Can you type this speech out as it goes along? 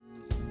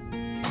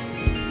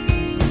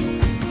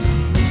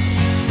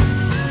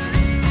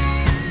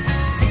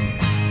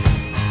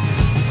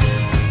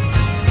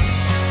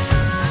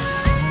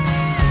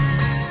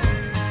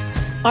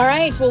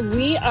right. Well,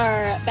 we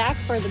are back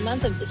for the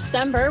month of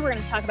December. We're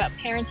going to talk about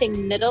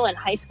parenting middle and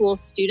high school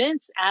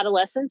students,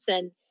 adolescents,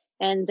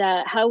 and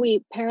how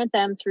we parent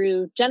them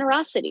through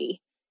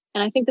generosity.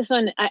 And I think this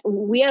one,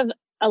 we have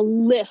a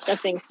list of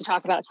things to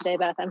talk about today,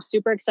 Beth. I'm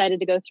super excited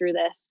to go through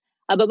this.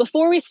 But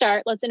before we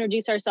start, let's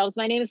introduce ourselves.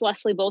 My name is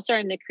Leslie Bolser.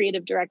 I'm the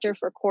creative director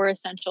for Core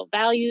Essential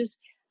Values,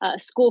 a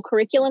school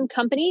curriculum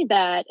company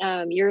that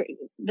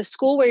the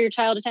school where your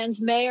child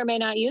attends may or may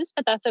not use,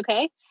 but that's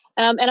okay.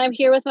 And I'm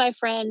here with my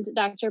friend,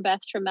 Dr. Beth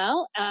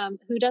Trammell,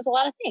 who does a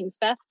lot of things.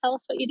 Beth, tell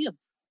us what you do.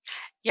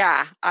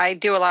 Yeah, I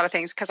do a lot of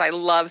things because I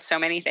love so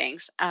many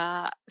things.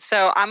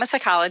 So I'm a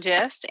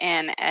psychologist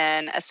and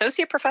an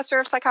associate professor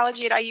of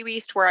psychology at IU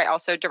East, where I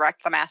also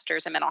direct the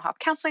Master's in Mental Health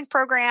Counseling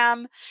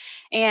program,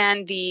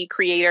 and the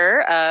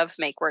creator of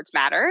Make Words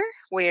Matter,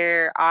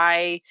 where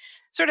I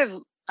sort of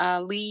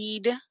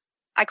lead.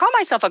 I call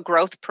myself a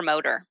growth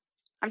promoter.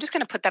 I'm just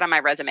going to put that on my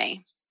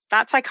resume.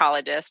 Not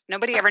psychologist.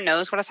 Nobody ever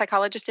knows what a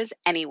psychologist is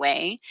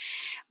anyway.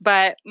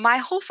 But my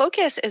whole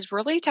focus is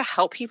really to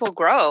help people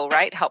grow,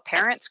 right? Help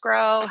parents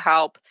grow,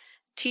 help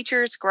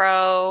teachers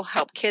grow,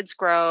 help kids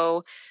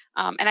grow.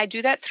 And I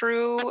do that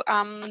through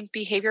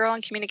behavioral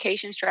and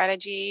communication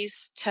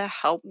strategies to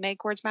help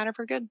make words matter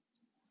for good.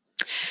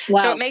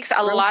 Wow. So it makes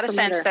a lot of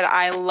sense that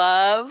I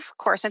love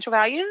Core Essential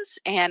Values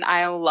and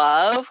I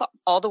love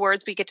all the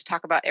words we get to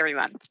talk about every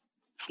month.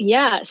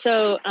 Yeah.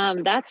 So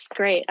that's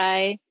great.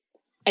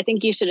 I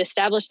think you should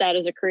establish that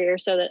as a career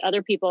so that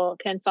other people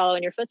can follow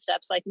in your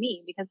footsteps like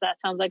me, because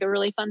that sounds like a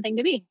really fun thing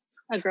to be,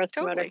 a growth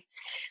promoter.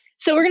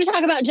 So we're going to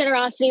talk about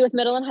generosity with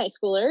middle and high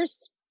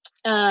schoolers.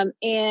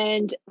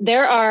 And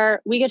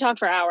we could talk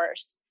for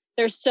hours.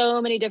 There's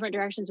so many different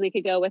directions we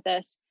could go with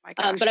this.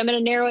 But I'm going to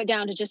narrow it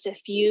down to just a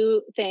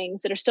few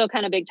things that are still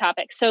kind of big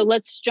topics. So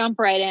let's jump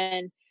right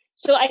in.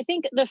 So I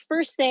think the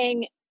first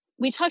thing,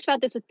 we talked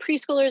about this with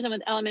preschoolers and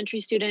with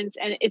elementary students,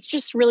 and it's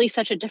just really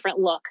such a different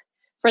look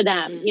for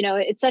them. Mm-hmm. You know,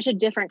 it's such a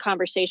different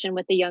conversation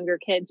with the younger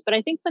kids. But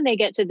I think when they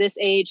get to this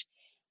age,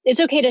 it's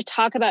okay to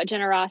talk about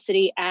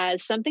generosity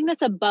as something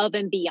that's above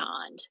and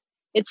beyond.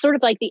 It's sort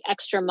of like the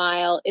extra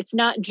mile. It's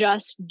not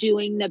just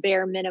doing the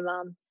bare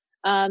minimum.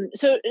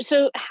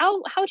 So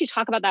how would you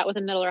talk about that with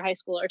a middle or high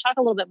schooler? Talk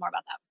a little bit more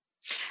about that.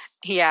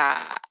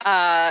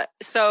 Yeah.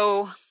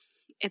 So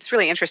it's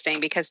really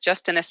interesting because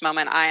just in this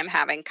moment, I am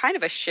having kind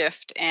of a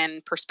shift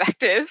in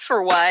perspective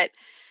for what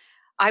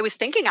I was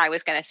thinking I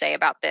was going to say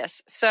about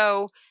this.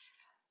 So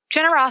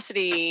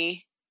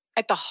generosity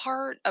at the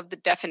heart of the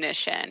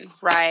definition,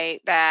 right?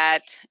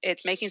 That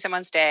it's making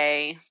someone's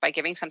day by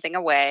giving something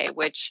away,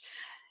 which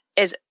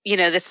is,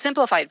 the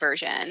simplified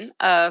version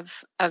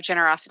of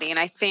generosity. And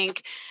I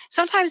think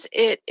sometimes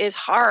it is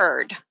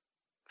hard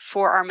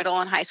for our middle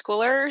and high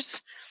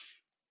schoolers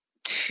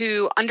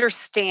to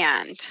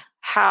understand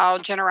how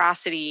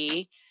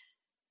generosity,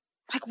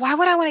 like, why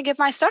would I want to give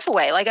my stuff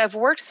away? Like, I've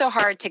worked so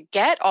hard to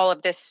get all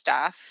of this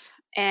stuff,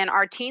 and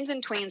our teens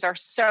and tweens are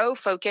so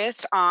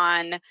focused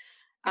on,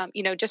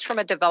 just from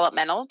a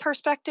developmental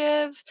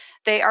perspective,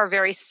 they are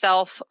very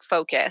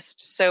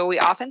self-focused. So we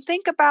often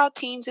think about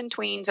teens and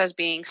tweens as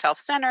being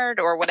self-centered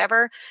or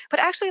whatever, but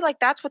actually, like,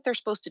 that's what they're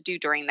supposed to do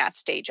during that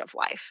stage of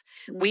life.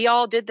 Mm-hmm. We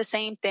all did the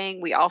same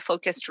thing. We all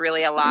focused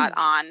really a lot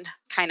on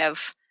kind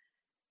of,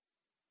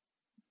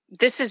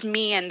 this is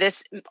me and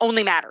this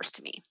only matters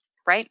to me.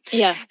 Right?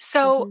 Yeah.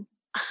 So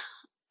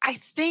I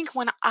think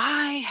when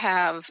I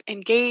have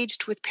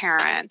engaged with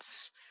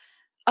parents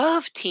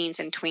of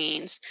teens and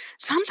tweens,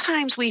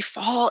 sometimes we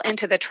fall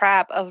into the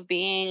trap of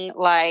being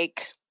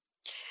like,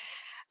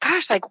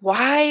 gosh, like,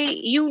 why,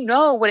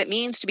 what it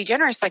means to be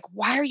generous. Like,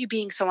 why are you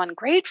being so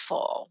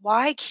ungrateful?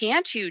 Why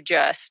can't you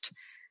just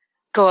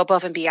go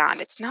above and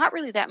beyond? It's not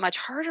really that much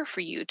harder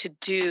for you to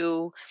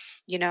do,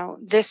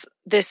 this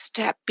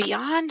step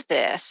beyond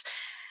this.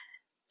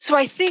 So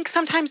I think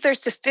sometimes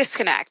there's this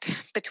disconnect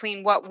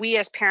between what we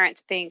as parents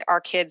think our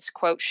kids,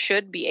 quote,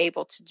 should be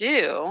able to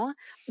do.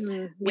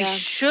 Yeah.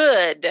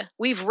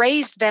 We've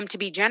raised them to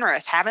be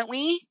generous, haven't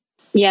we?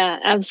 Yeah,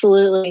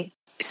 absolutely.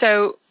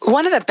 So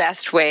one of the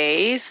best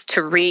ways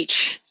to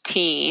reach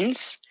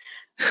teens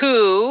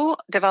who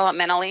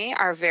developmentally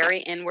are very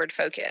inward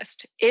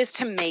focused is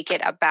to make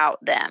it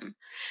about them.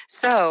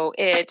 So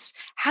it's,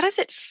 how does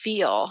it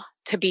feel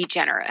to be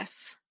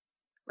generous?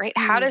 Right?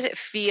 How does it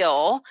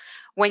feel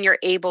when you're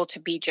able to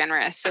be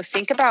generous? So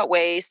think about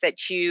ways that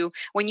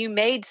when you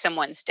made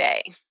someone's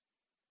day,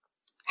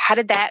 how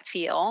did that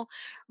feel?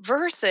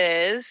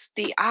 Versus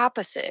the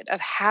opposite of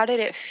how did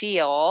it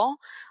feel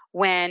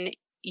when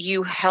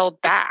you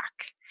held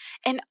back?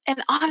 And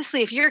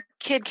honestly, if your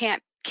kid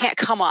can't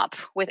come up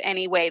with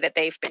any way that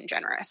they've been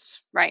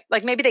generous, right?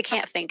 Like maybe they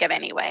can't think of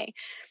any way.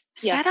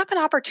 Set up an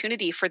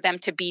opportunity for them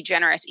to be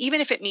generous,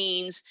 even if it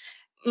means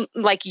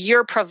like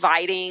you're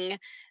providing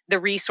the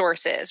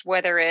resources,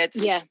 whether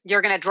it's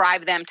you're going to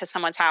drive them to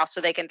someone's house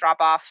so they can drop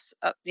off,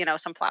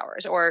 some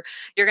flowers, or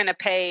you're going to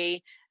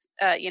pay,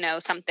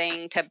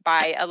 something to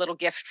buy a little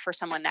gift for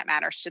someone that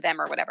matters to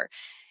them or whatever.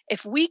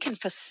 If we can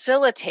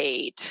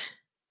facilitate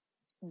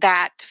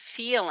that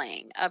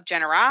feeling of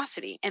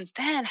generosity and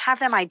then have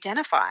them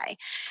identify,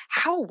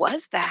 how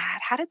was that?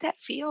 How did that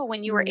feel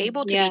when you were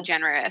able to be Yeah.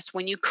 generous,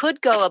 when you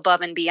could go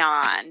above and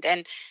beyond?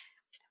 And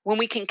when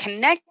we can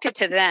connect it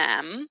to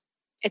them,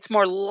 it's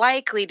more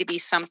likely to be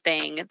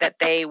something that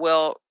they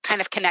will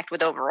kind of connect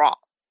with overall.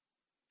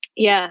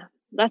 Yeah,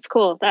 that's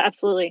cool. That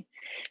absolutely.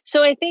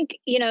 So I think,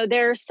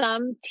 there are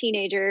some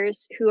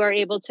teenagers who are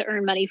able to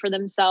earn money for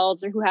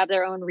themselves or who have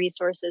their own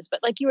resources.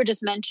 But like you were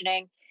just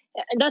mentioning,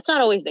 and that's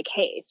not always the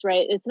case,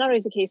 right? It's not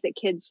always the case that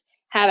kids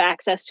have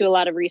access to a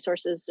lot of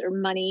resources or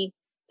money,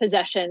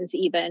 possessions,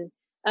 even.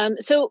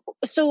 So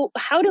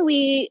how do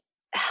we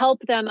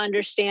help them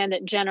understand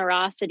that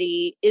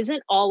generosity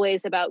isn't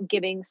always about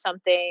giving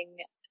something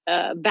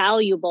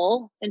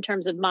valuable in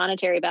terms of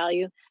monetary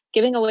value,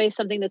 giving away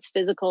something that's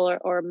physical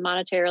or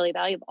monetarily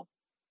valuable?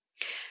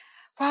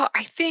 Well,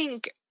 I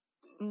think,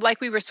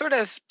 like we were sort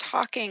of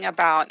talking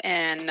about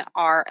in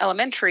our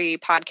elementary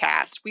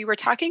podcast, we were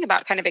talking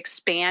about kind of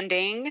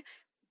expanding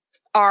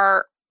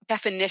our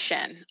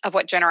definition of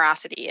what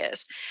generosity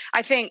is.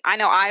 I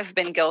know I've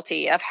been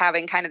guilty of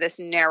having kind of this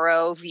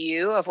narrow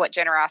view of what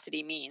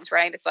generosity means,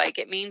 right? It's like,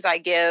 it means I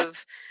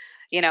give,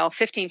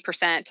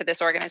 15% to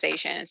this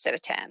organization instead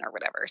of 10 or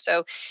whatever.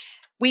 So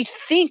we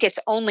think it's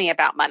only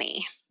about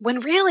money when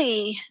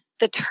really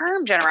the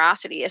term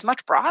generosity is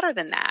much broader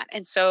than that.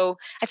 And so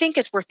I think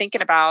as we're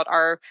thinking about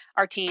our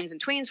teens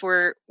and tweens,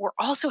 we're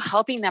also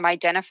helping them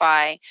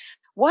identify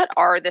what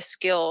are the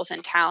skills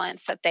and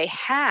talents that they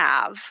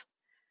have.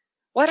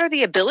 What are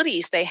the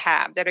abilities they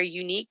have that are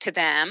unique to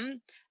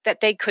them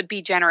that they could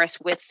be generous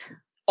with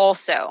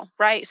also,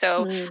 right?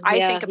 So I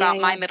Yeah, think yeah, about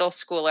my yeah, middle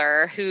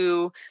schooler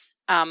who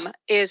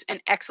is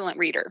an excellent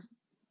reader.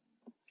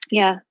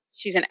 yeah,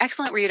 She's an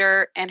excellent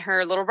reader, and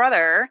her little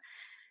brother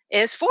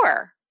is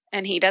 4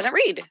 and he doesn't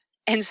read.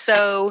 And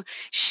so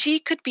she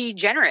could be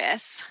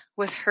generous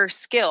with her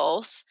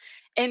skills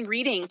in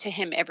reading to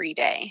him every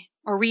day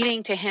or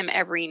reading to him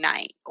every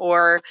night.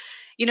 Or,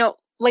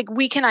 like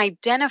we can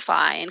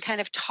identify and kind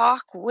of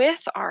talk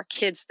with our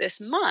kids this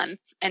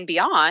month and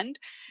beyond.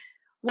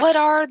 What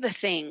are the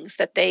things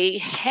that they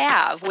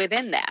have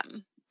within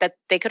them that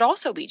they could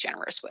also be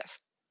generous with?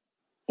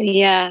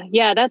 yeah,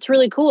 yeah. That's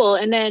really cool.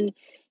 And then,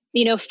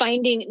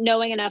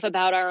 knowing enough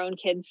about our own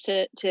kids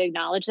to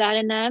acknowledge that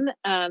in them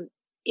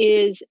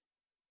is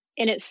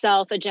in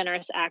itself a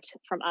generous act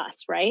from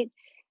us, right?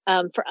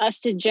 For us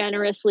to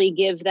generously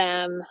give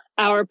them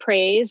our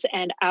praise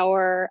and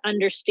our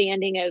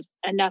understanding of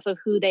enough of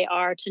who they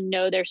are to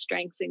know their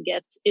strengths and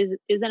gifts is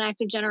an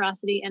act of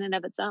generosity in and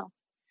of itself.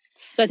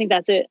 So I think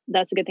that's a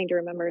good thing to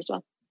remember as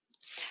well.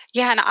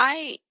 Yeah.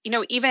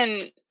 And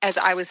even as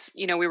I was,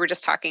 we were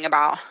just talking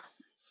about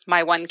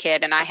my one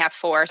kid and I have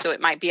 4, so it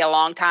might be a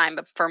long time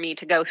for me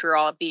to go through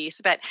all of these.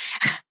 But,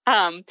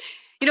 um,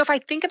 if I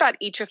think about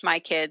each of my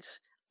kids,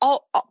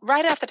 all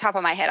right off the top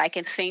of my head, I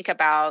can think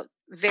about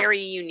very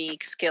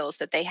unique skills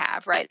that they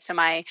have, right? So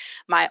my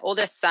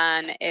oldest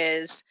son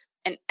is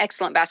an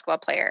excellent basketball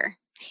player.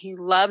 He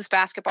loves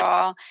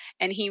basketball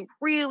and he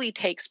really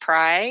takes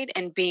pride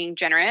in being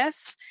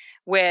generous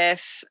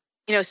with,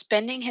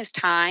 spending his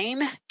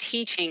time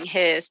teaching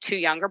his 2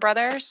 younger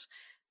brothers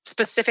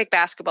specific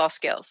basketball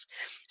skills.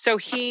 So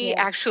he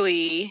Yeah.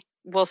 actually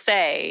will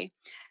say,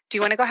 "Do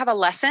you want to go have a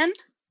lesson?"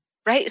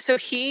 Right? So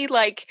he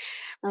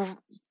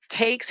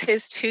takes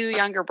his 2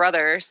 younger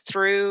brothers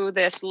through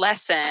this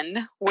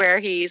lesson where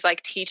he's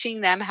like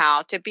teaching them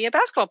how to be a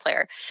basketball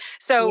player.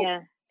 So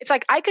Yeah. it's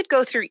like I could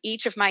go through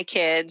each of my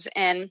kids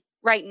and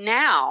right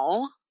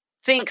now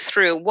think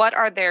through what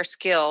are their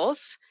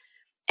skills.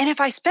 And if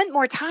I spent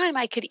more time,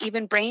 I could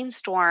even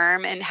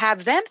brainstorm and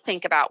have them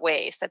think about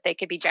ways that they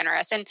could be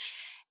generous.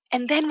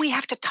 And then we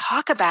have to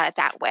talk about it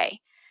that way,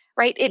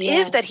 right? It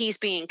is Yeah. that he's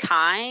being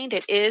kind.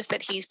 It is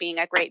that he's being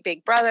a great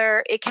big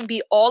brother. It can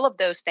be all of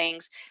those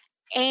things.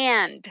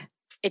 And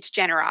it's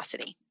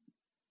generosity.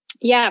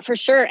 Yeah, for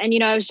sure.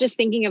 And I was just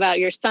thinking about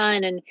your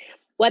son and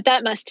what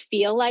that must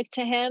feel like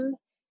to him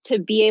to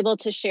be able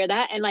to share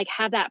that and like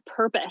have that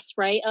purpose,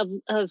 right?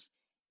 Of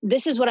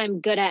this is what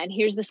I'm good at and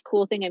here's this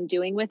cool thing I'm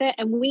doing with it.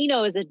 And we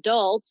know as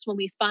adults when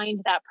we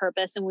find that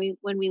purpose and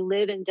when we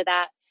live into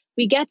that,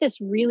 we get this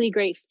really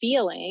great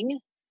feeling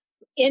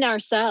in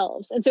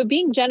ourselves. And so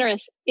being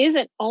generous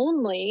isn't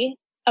only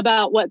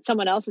about what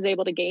someone else is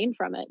able to gain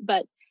from it,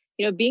 but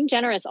being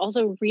generous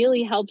also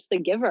really helps the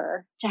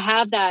giver to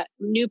have that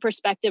new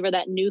perspective or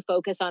that new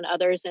focus on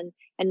others and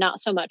not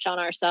so much on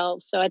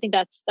ourselves. So I think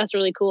that's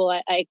really cool.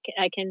 I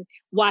can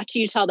watch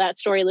you tell that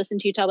story, listen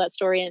to you tell that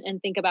story,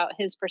 and think about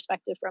his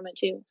perspective from it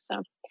too. So,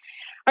 all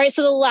right.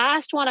 So the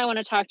last one I want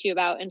to talk to you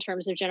about in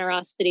terms of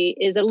generosity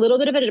is a little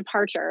bit of a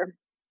departure,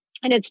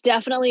 and it's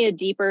definitely a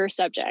deeper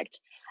subject.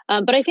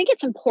 But I think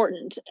it's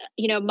important.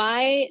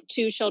 My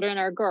 2 children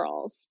are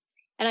girls.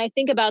 And I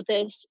think about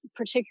this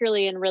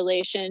particularly in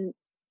relation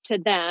to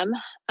them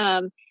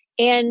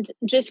and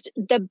just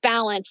the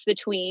balance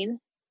between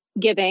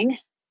giving,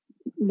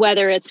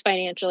 whether it's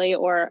financially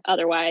or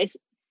otherwise,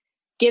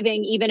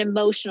 giving even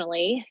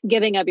emotionally,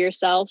 giving of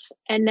yourself,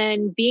 and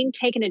then being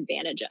taken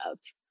advantage of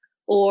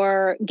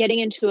or getting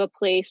into a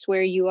place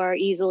where you are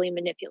easily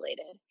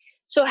manipulated.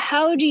 So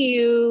how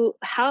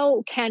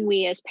can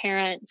we as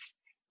parents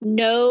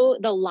know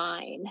the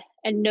line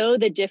and know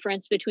the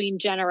difference between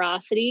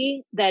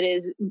generosity that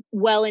is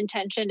well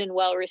intentioned and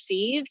well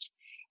received,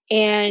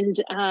 and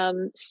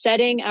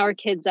setting our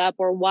kids up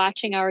or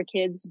watching our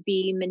kids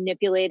be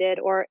manipulated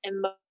or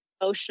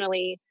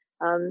emotionally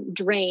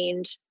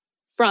drained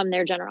from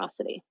their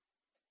generosity?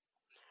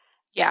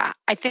 Yeah,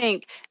 I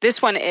think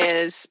this one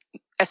is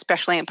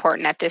especially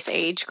important at this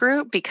age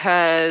group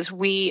because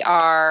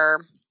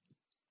our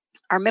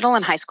middle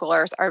and high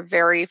schoolers are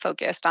very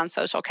focused on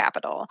social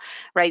capital,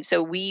 right?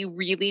 So we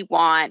really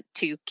want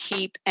to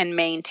keep and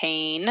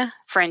maintain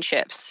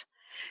friendships.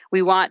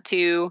 We want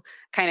to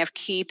kind of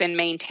keep and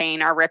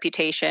maintain our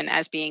reputation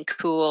as being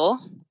cool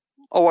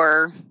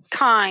or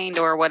kind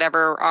or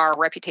whatever our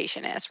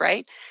reputation is,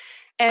 right?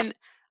 And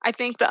I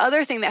think the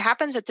other thing that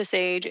happens at this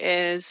age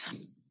is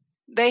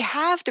they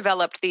have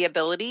developed the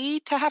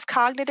ability to have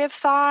cognitive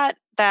thought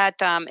that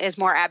is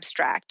more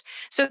abstract.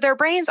 So their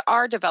brains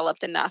are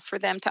developed enough for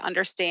them to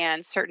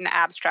understand certain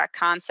abstract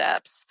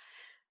concepts.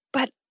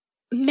 But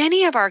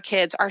many of our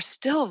kids are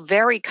still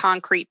very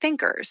concrete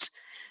thinkers.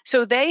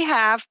 So they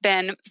have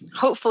been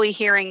hopefully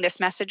hearing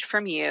this message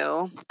from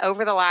you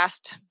over the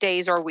last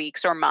days or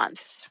weeks or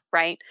months,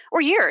 right?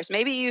 Or years.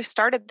 Maybe you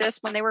started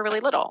this when they were really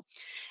little.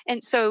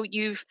 And so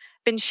you've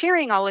been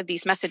sharing all of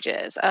these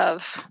messages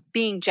of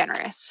being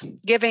generous,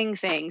 giving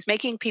things,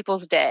 making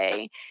people's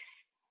day.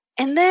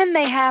 And then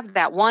they have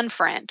that one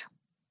friend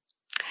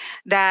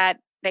that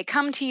they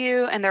come to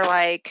you and they're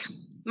like,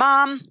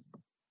 Mom,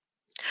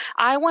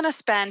 I want to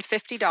spend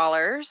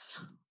 $50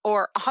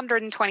 or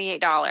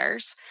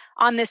 $128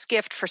 on this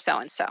gift for so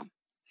and so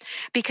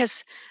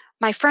because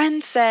my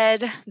friend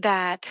said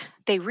that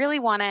they really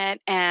want it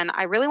and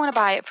I really want to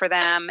buy it for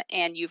them.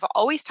 And you've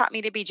always taught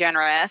me to be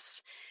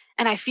generous.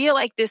 And I feel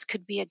like this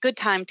could be a good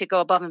time to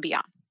go above and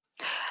beyond.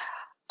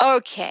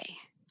 Okay.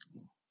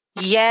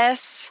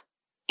 Yes.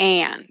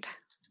 And.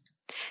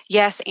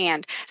 Yes.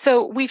 And.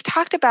 So we've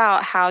talked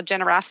about how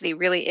generosity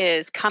really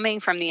is coming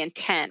from the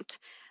intent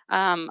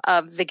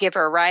of the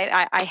giver,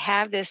 right? I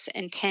have this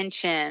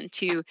intention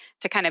to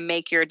kind of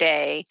make your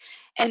day.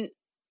 And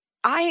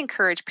I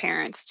encourage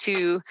parents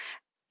to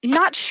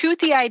not shoot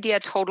the idea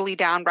totally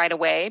down right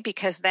away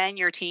because then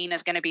your teen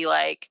is going to be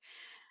like,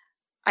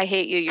 I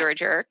hate you, you're a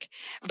jerk.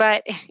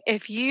 But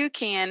if you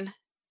can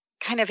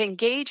kind of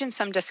engage in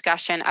some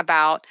discussion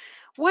about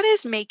what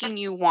is making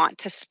you want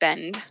to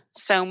spend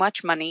so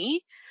much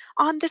money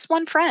on this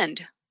one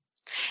friend.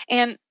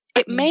 And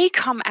it may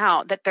come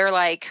out that they're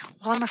like,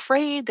 well, I'm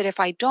afraid that if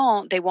I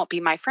don't, they won't be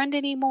my friend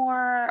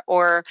anymore.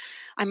 Or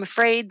I'm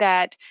afraid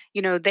that,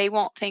 they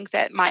won't think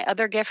that my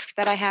other gift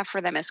that I have for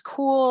them is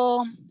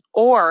cool.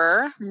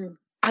 Or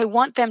I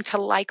want them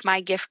to like my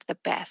gift the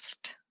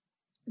best.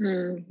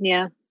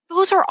 Yeah.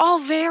 Those are all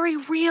very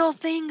real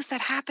things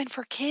that happen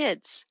for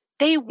kids.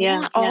 They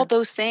want all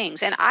those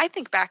things. And I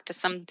think back to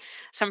some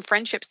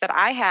friendships that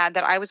I had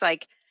that I was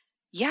like,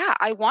 yeah,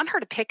 I want her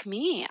to pick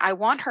me. I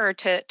want her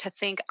to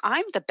think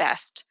I'm the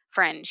best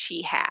friend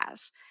she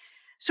has.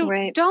 So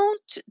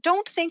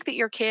don't think that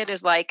your kid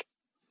is like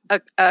a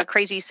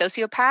crazy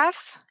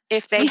sociopath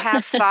if they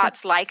have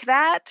thoughts like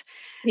that.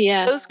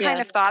 Yeah. Those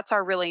kind of thoughts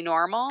are really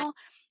normal.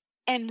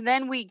 And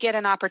then we get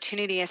an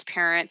opportunity as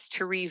parents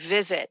to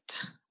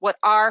revisit what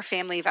our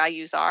family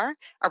values are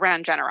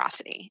around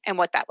generosity and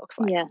what that looks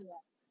like.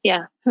 Yeah.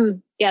 Yeah,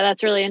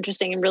 that's really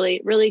interesting and really,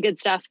 really good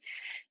stuff.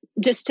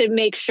 Just to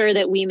make sure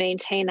that we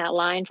maintain that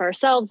line for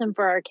ourselves and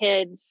for our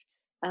kids,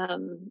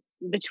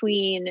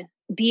 between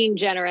being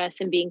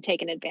generous and being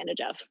taken advantage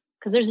of.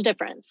 Because there's a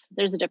difference.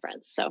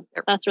 So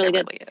that's really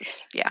good. Really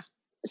is. Yeah.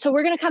 So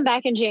we're going to come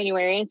back in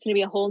January. It's going to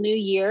be a whole new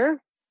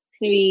year. It's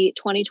going to be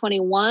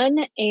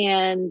 2021,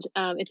 and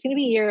it's going to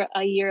be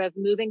a year of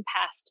moving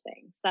past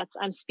things.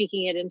 I'm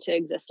speaking it into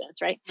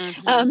existence, right?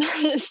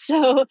 Mm-hmm.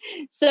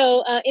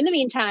 So in the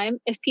meantime,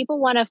 if people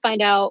want to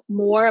find out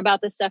more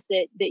about the stuff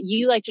that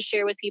you like to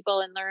share with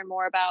people and learn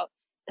more about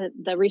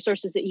the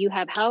resources that you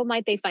have, how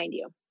might they find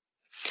you?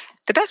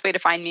 The best way to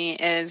find me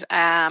is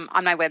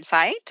on my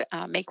website,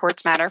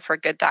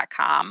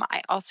 makewordsmatterforgood.com.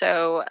 I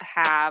also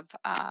have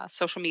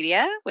social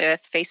media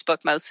with Facebook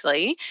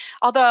mostly,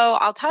 although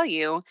I'll tell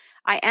you,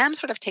 I am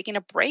sort of taking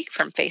a break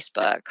from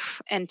Facebook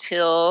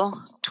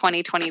until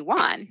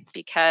 2021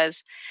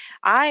 because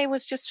I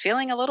was just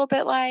feeling a little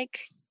bit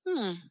like,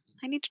 I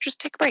need to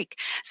just take a break.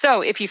 So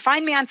if you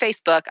find me on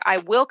Facebook, I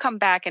will come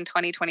back in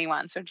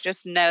 2021. So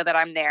just know that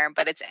I'm there,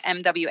 but it's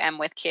MWM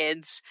with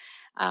Kids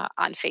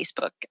on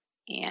Facebook.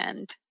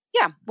 And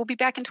yeah, we'll be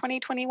back in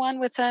 2021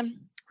 with a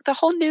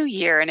whole new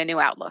year and a new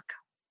outlook.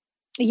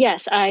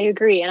 Yes, I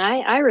agree. And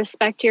I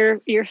respect your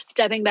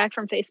stepping back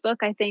from Facebook.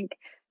 I think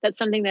that's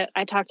something that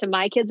I talk to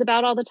my kids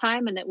about all the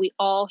time and that we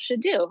all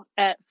should do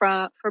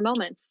for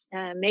moments.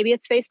 Maybe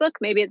it's Facebook,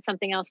 maybe it's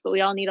something else, but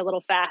we all need a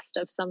little fast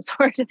of some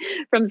sort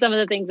from some of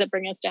the things that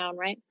bring us down,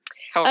 right?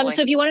 Totally.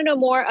 So if you want to know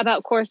more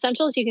about Core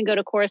Essentials, you can go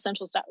to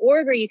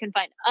coreessentials.org, or you can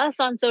find us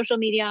on social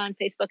media on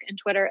Facebook and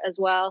Twitter as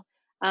well.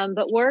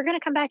 But we're going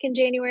to come back in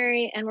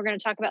January and we're going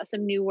to talk about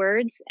some new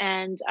words.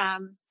 And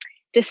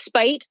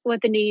despite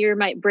what the new year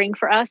might bring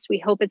for us, we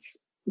hope it's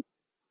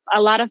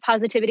a lot of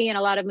positivity and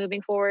a lot of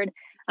moving forward.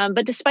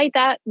 But despite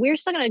that, we're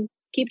still going to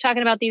keep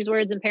talking about these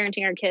words and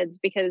parenting our kids,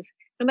 because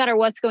no matter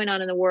what's going on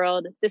in the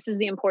world, this is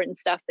the important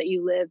stuff that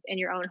you live in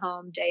your own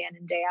home day in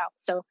and day out.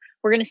 So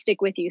we're going to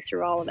stick with you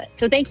through all of it.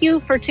 So thank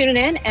you for tuning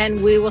in,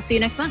 and we will see you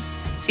next month.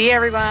 See you,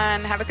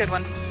 everyone. Have a good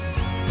one.